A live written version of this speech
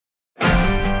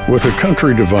With a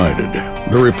country divided,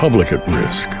 the republic at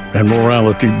risk, and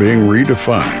morality being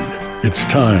redefined, it's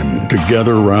time to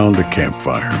gather around a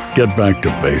campfire, get back to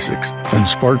basics, and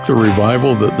spark the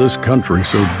revival that this country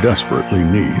so desperately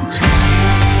needs.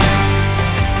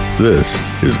 This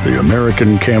is the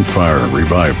American Campfire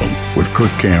Revival with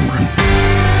Kirk Cameron.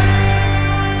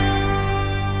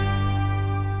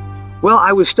 Well,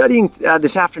 I was studying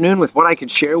this afternoon with what I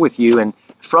could share with you, and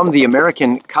from the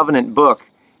American Covenant book,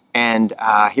 and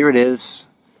here it is.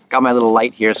 Got my little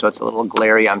light here, so it's a little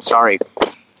glary. I'm sorry.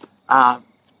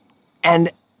 And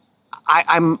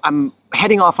I'm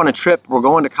heading off on a trip. We're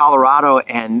going to Colorado,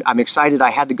 and I'm excited. I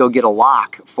had to go get a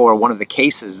lock for one of the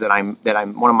cases that I'm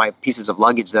one of my pieces of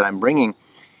luggage that I'm bringing.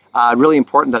 Really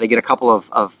important that I get a couple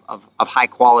of high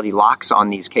quality locks on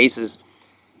these cases.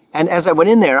 And as I went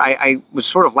in there, I was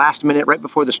sort of last minute, right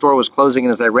before the store was closing.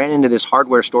 And as I ran into this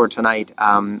hardware store tonight,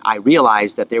 I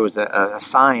realized that there was a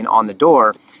sign on the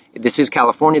door. This is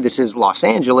California, this is Los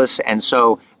Angeles. And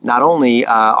so not only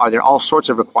are there all sorts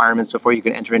of requirements before you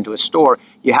can enter into a store,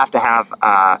 you have to have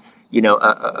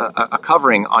a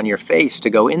covering on your face to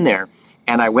go in there.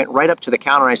 And I went right up to the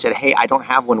counter and I said, hey, I don't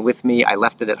have one with me. I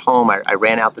left it at home. I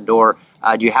ran out the door.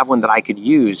 Do you have one that I could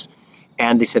use?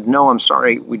 And they said, no, I'm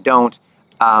sorry, we don't.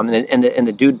 And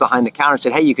the dude behind the counter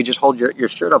said, hey, you could just hold your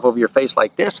shirt up over your face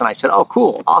like this. And I said, oh,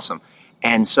 cool, awesome.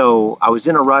 And so I was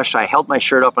in a rush. I held my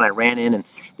shirt up and I ran in. And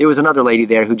there was another lady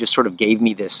there who just sort of gave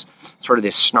me this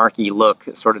snarky look,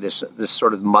 sort of this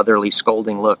sort of motherly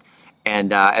scolding look.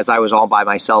 And as I was all by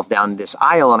myself down this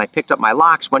aisle and I picked up my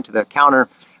locks, went to the counter,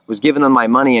 was giving them my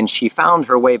money, and she found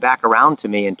her way back around to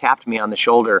me and tapped me on the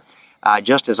shoulder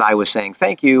just as I was saying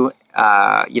thank you,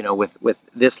 with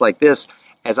this like this.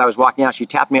 As I was walking out, she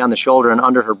tapped me on the shoulder and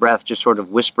under her breath just sort of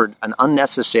whispered an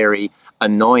unnecessary,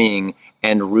 annoying,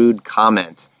 and rude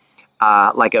comment,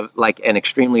 like an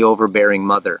extremely overbearing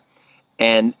mother.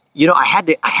 And I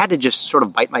had to just sort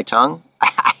of bite my tongue.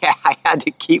 I had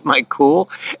to keep my cool.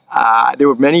 There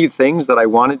were many things that I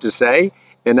wanted to say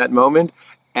in that moment,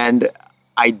 and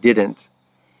I didn't.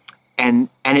 And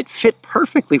it fit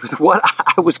perfectly with what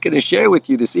I was going to share with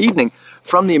you this evening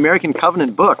from the American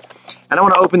Covenant book. And I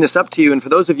want to open this up to you. And for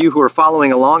those of you who are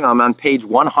following along, I'm on page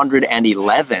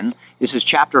 111. This is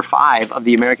chapter 5 of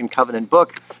the American Covenant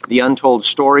book, The Untold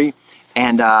Story.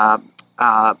 And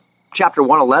chapter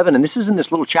 111, and this is in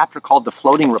this little chapter called The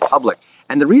Floating Republic.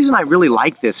 And the reason I really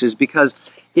like this is because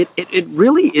it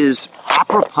really is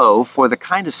apropos for the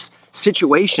kind of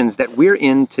situations that we're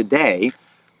in today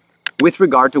with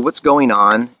regard to what's going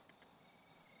on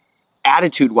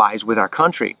attitude-wise with our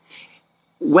country.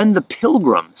 When the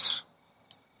Pilgrims,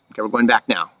 we're going back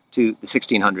now to the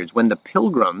 1600s, when the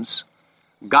Pilgrims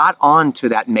got onto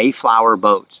that Mayflower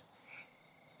boat,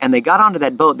 and they got onto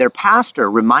that boat, their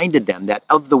pastor reminded them that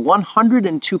of the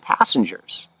 102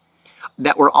 passengers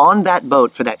that were on that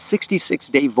boat for that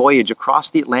 66-day voyage across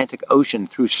the Atlantic Ocean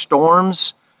through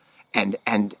storms and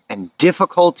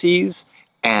difficulties,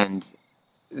 and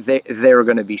they were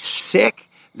going to be sick,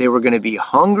 they were going to be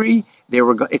hungry,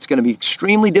 it's going to be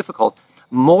extremely difficult.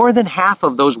 More than half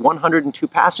of those 102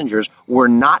 passengers were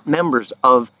not members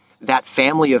of that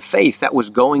family of faith that was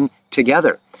going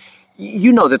together.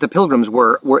 You know that the Pilgrims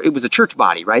were it was a church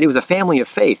body, right? It was a family of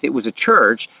faith. It was a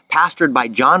church pastored by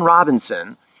John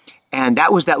Robinson, and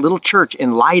that was that little church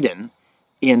in Leiden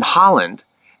in Holland,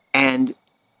 and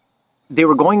they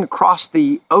were going across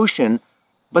the ocean,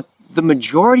 but the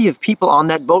majority of people on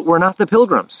that boat were not the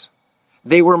Pilgrims.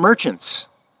 They were merchants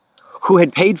who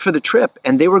had paid for the trip,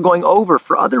 and they were going over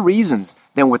for other reasons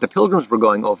than what the Pilgrims were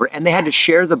going over, and they had to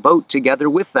share the boat together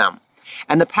with them.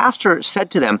 And the pastor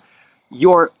said to them,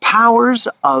 your powers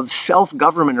of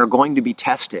self-government are going to be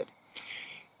tested.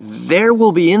 There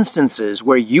will be instances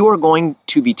where you are going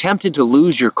to be tempted to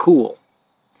lose your cool.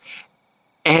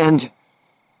 And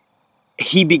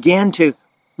he began to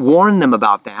warn them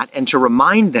about that and to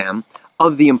remind them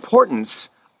of the importance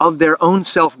of their own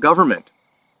self-government.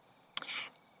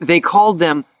 They called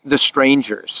them the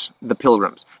strangers, the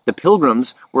Pilgrims. The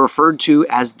Pilgrims were referred to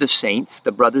as the saints,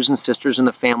 the brothers and sisters in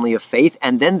the family of faith,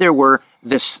 and then there were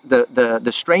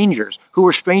the strangers who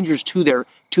were strangers to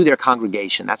their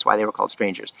congregation. That's why they were called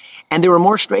strangers. And there were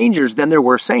more strangers than there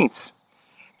were saints.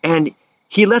 And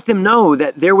he let them know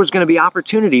that there was going to be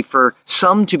opportunity for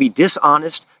some to be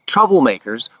dishonest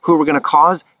troublemakers who were going to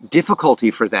cause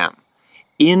difficulty for them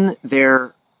in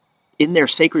their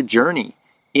sacred journey,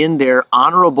 in their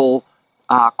honorable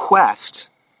quest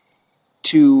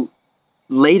to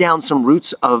lay down some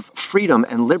roots of freedom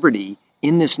and liberty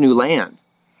in this new land.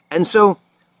 And so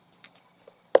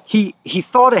he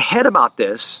thought ahead about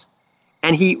this,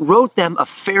 and he wrote them a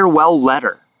farewell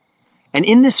letter. And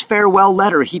in this farewell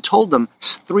letter, he told them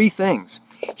three things.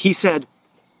 He said,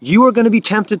 you are going to be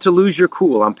tempted to lose your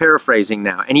cool. I'm paraphrasing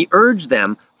now. And he urged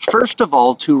them, first of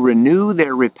all, to renew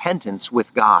their repentance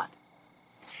with God.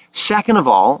 Second of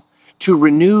all, to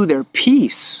renew their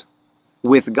peace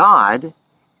with God.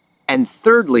 And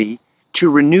thirdly,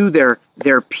 to renew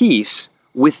their peace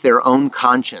with their own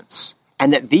conscience.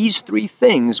 And that these three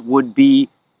things would be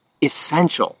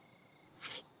essential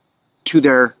to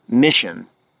their mission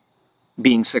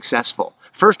being successful.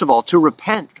 First of all, to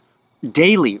repent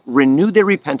daily, renew their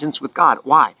repentance with God.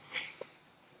 Why?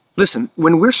 Listen,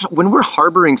 when we're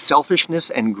harboring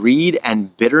selfishness and greed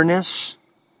and bitterness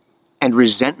and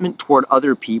resentment toward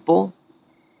other people,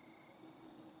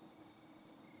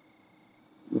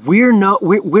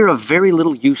 we're of very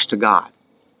little use to God.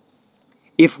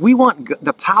 If we want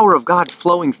the power of God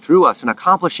flowing through us and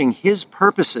accomplishing His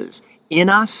purposes in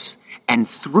us and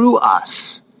through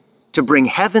us to bring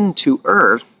heaven to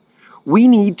earth, we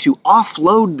need to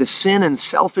offload the sin and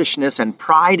selfishness and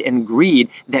pride and greed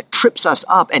that trips us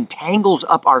up and tangles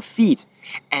up our feet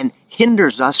and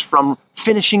hinders us from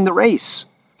finishing the race,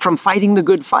 from fighting the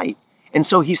good fight. And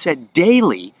so he said,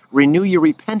 daily renew your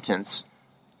repentance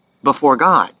before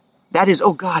God. That is,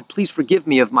 oh God, please forgive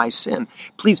me of my sin.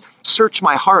 Please search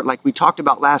my heart like we talked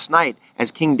about last night,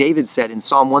 as King David said in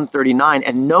Psalm 139,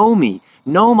 and know me,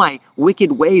 know my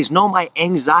wicked ways, know my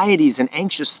anxieties and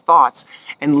anxious thoughts,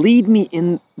 and lead me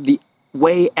in the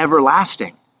way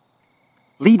everlasting.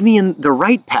 Lead me in the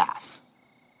right path.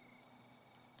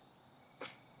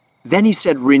 Then he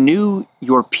said, renew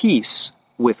your peace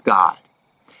with God.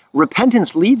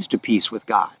 Repentance leads to peace with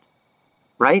God,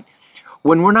 right?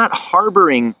 When we're not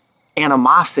harboring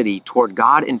animosity toward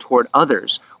God and toward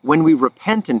others, when we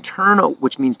repent and turn,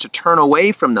 which means to turn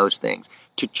away from those things,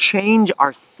 to change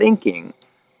our thinking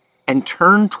and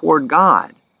turn toward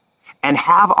God and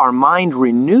have our mind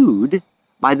renewed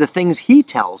by the things He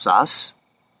tells us,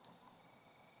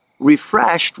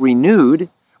 refreshed, renewed,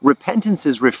 repentance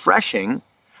is refreshing,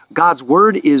 God's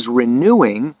word is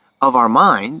renewing of our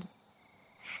mind,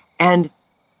 and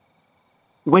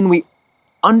when we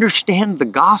understand the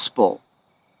gospel,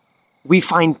 we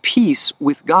find peace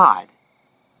with God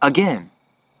again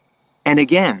and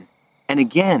again and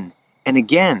again and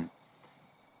again.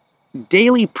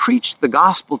 Daily preach the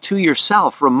gospel to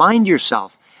yourself. Remind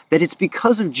yourself that it's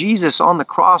because of Jesus on the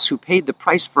cross who paid the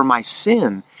price for my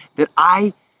sin that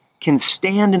I can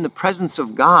stand in the presence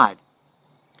of God.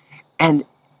 And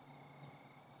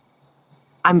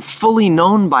I'm fully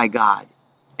known by God.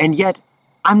 And yet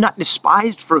I'm not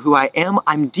despised for who I am.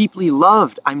 I'm deeply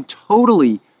loved. I'm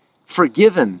totally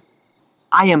forgiven.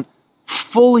 I am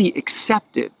fully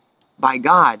accepted by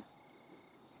God,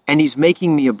 and He's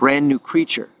making me a brand new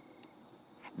creature.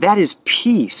 That is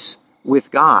peace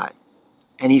with God.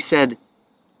 And He said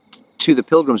to the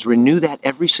pilgrims, renew that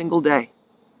every single day.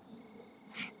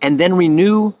 And then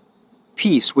renew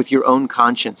peace with your own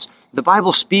conscience. The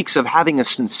Bible speaks of having a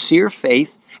sincere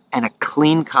faith and a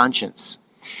clean conscience.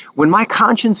 When my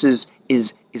conscience is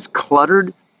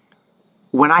cluttered,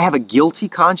 when I have a guilty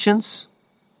conscience,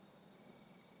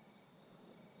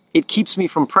 it keeps me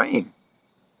from praying.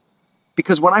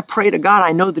 Because when I pray to God,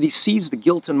 I know that He sees the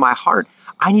guilt in my heart.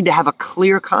 I need to have a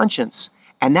clear conscience.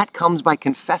 And that comes by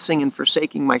confessing and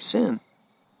forsaking my sin.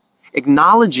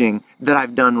 Acknowledging that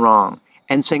I've done wrong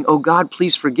and saying, oh God,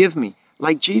 please forgive me.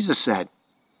 Like Jesus said,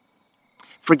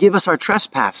 forgive us our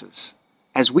trespasses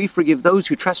as we forgive those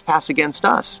who trespass against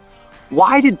us.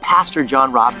 Why did Pastor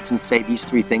John Robinson say these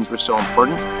three things were so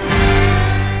important?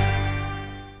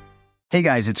 Hey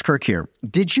guys, it's Kirk here.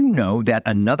 Did you know that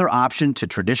another option to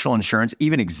traditional insurance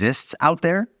even exists out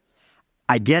there?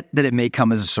 I get that it may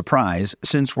come as a surprise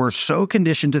since we're so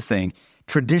conditioned to think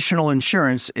traditional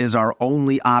insurance is our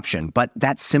only option, but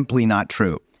that's simply not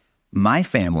true. My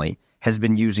family has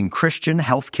been using Christian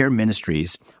healthcare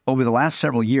ministries over the last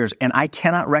several years, and I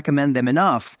cannot recommend them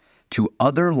enough to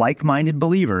other like-minded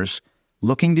believers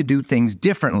looking to do things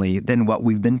differently than what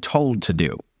we've been told to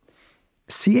do.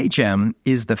 CHM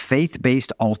is the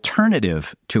faith-based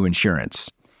alternative to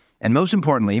insurance. And most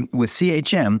importantly, with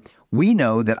CHM, we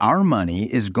know that our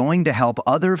money is going to help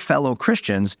other fellow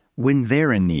Christians when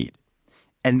they're in need.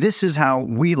 And this is how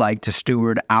we like to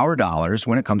steward our dollars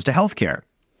when it comes to healthcare.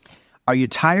 Are you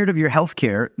tired of your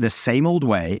healthcare the same old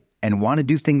way and want to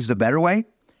do things the better way?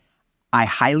 I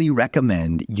highly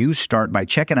recommend you start by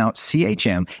checking out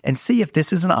CHM and see if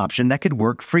this is an option that could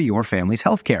work for your family's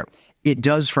healthcare. It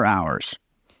does for ours.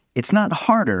 It's not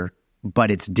harder, but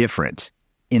it's different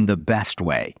in the best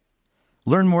way.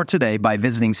 Learn more today by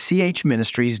visiting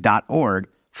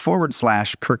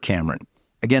chministries.org/Kirk Cameron.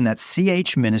 Again, that's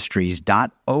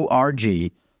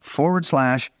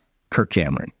chministries.org/Kirk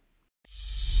Cameron.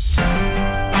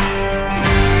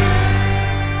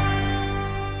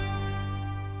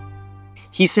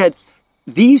 He said,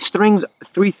 these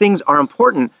three things are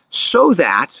important so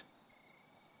that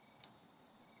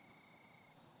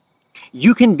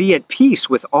you can be at peace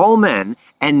with all men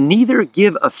and neither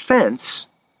give offense,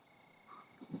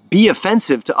 be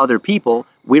offensive to other people.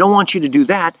 We don't want you to do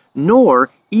that, nor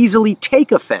easily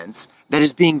take offense that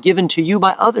is being given to you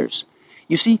by others.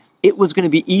 You see, it was going to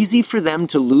be easy for them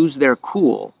to lose their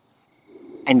cool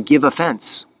and give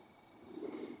offense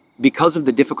because of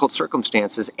the difficult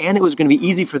circumstances, and it was going to be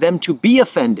easy for them to be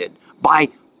offended by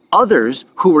others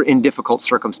who were in difficult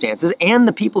circumstances and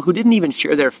the people who didn't even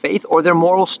share their faith or their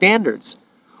moral standards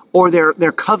or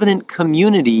their covenant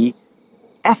community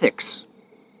ethics.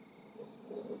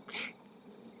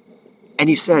 And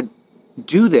he said,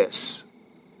 do this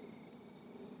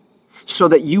so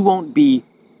that you won't be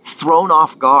thrown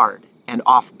off guard and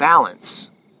off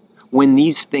balance when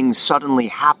these things suddenly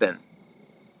happen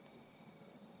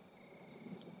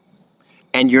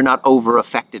and you're not over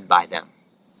affected by them.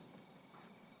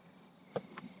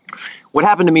 What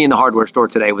happened to me in the hardware store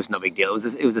today was no big deal.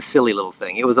 It was a silly little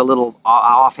thing. It was a little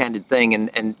offhanded thing,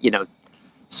 and you know,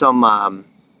 some I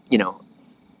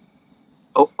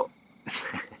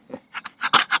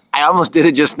almost did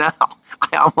it just now.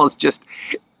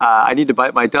 I need to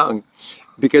bite my tongue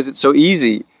because it's so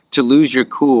easy to lose your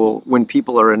cool when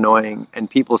people are annoying and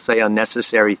people say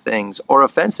unnecessary things or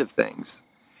offensive things.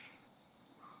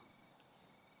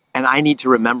 And I need to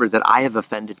remember that I have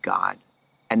offended God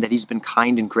and that He's been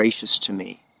kind and gracious to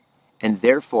me. And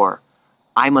therefore,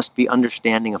 I must be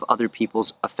understanding of other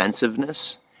people's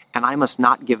offensiveness, and I must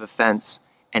not give offense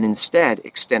and instead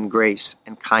extend grace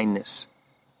and kindness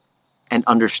and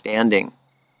understanding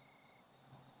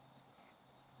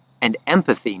and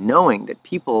empathy, knowing that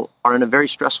people are in a very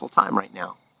stressful time right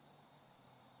now.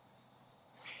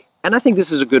 And I think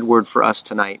this is a good word for us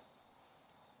tonight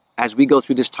as we go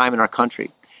through this time in our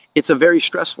country. It's a very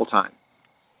stressful time.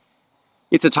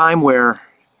 It's a time where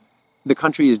the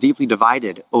country is deeply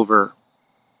divided over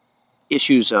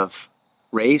issues of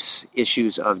race,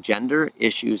 issues of gender,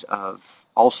 issues of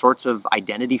all sorts of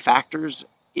identity factors,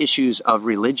 issues of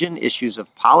religion, issues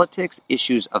of politics,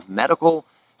 issues of medical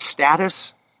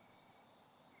status,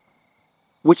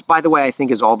 which, by the way, I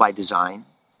think is all by design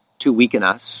to weaken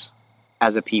us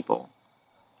as a people.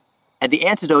 And the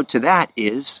antidote to that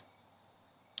is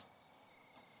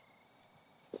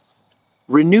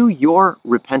renew your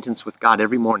repentance with God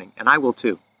every morning, and I will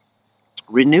too.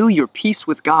 Renew your peace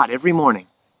with God every morning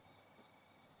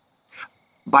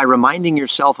by reminding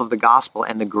yourself of the gospel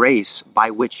and the grace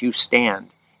by which you stand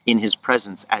in His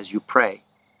presence as you pray.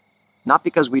 Not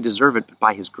because we deserve it, but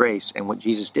by His grace and what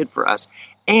Jesus did for us.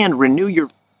 And renew your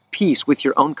peace with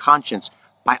your own conscience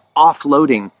by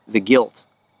offloading the guilt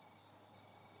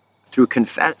through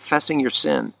confessing your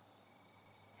sin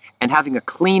and having a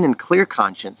clean and clear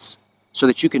conscience so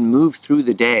that you can move through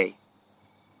the day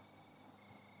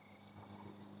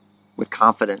with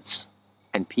confidence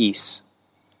and peace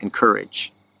and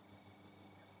courage.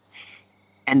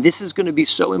 And this is going to be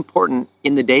so important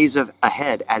in the days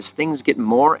ahead as things get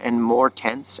more and more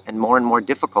tense and more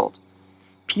difficult.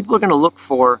 People are going to look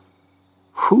for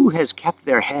who has kept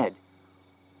their head,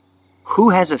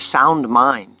 who has a sound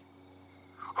mind,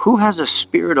 who has a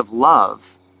spirit of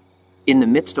love in the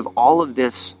midst of all of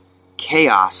this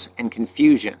chaos and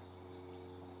confusion.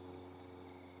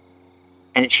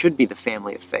 And it should be the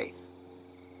family of faith.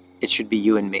 It should be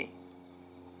you and me.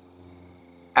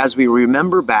 As we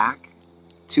remember back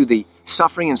to the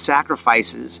suffering and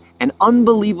sacrifices and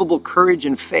unbelievable courage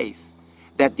and faith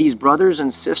that these brothers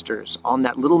and sisters on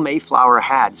that little Mayflower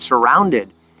had,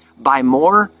 surrounded by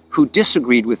more who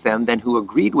disagreed with them than who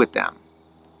agreed with them.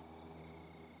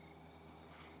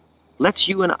 Let's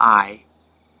you and I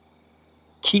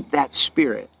keep that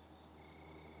spirit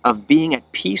of being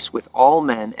at peace with all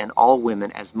men and all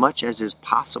women as much as is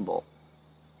possible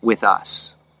with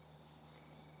us.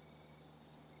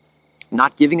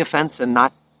 Not giving offense and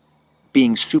not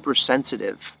being super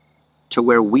sensitive to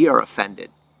where we are offended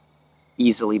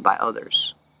easily by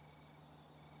others.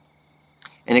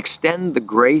 And extend the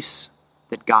grace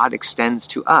that God extends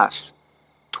to us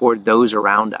toward those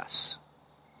around us.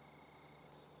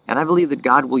 And I believe that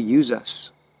God will use us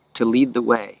to lead the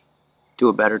way to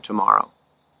a better tomorrow.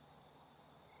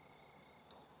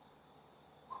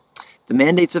 The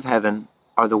mandates of heaven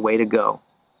are the way to go.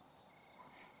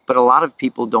 But a lot of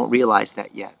people don't realize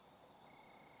that yet.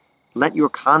 Let your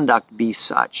conduct be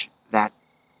such that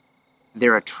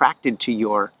they're attracted to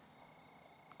your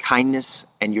kindness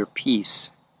and your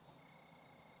peace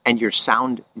and your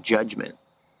sound judgment,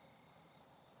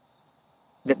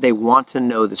 that they want to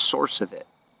know the source of it.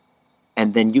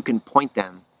 And then you can point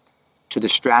them to the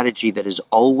strategy that has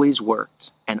always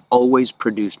worked and always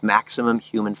produced maximum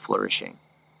human flourishing.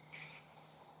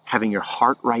 Having your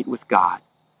heart right with God,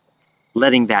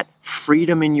 letting that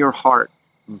freedom in your heart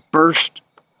burst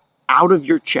out of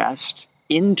your chest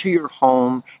into your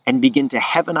home and begin to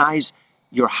heavenize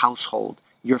your household,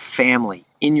 your family,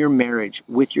 in your marriage,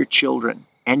 with your children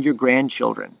and your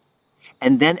grandchildren.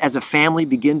 And then as a family,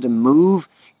 begin to move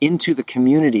into the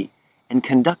community and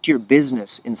conduct your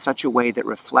business in such a way that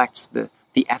reflects the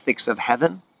ethics of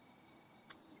heaven,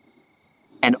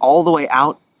 and all the way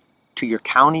out to your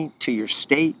county, to your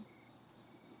state,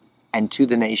 and to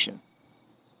the nation.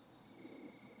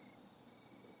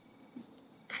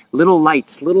 Little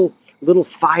lights, little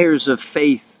fires of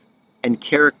faith and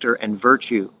character and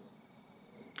virtue,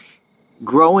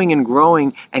 growing and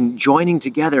growing and joining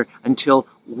together until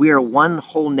we're one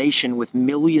whole nation with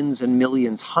millions and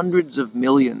millions, hundreds of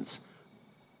millions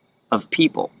of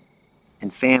people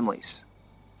and families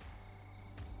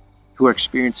who are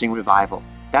experiencing revival.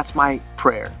 That's my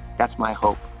prayer. That's my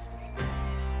hope.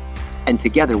 And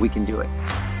together we can do it.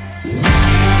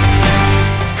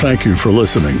 Thank you for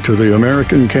listening to the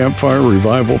American Campfire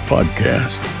Revival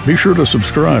Podcast. Be sure to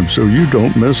subscribe so you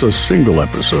don't miss a single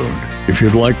episode. If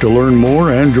you'd like to learn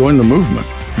more and join the movement,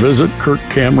 visit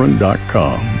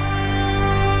kirkcameron.com.